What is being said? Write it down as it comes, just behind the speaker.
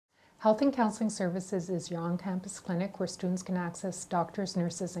Health and Counseling Services is your on-campus clinic where students can access doctors,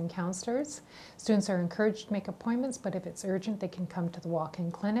 nurses, and counselors. Students are encouraged to make appointments, but if it's urgent, they can come to the walk-in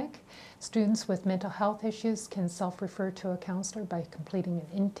clinic. Students with mental health issues can self-refer to a counselor by completing an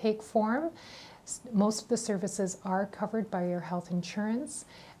intake form. Most of the services are covered by your health insurance.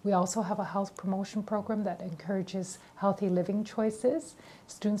 We also have a health promotion program that encourages healthy living choices.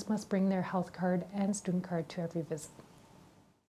 Students must bring their health card and student card to every visit.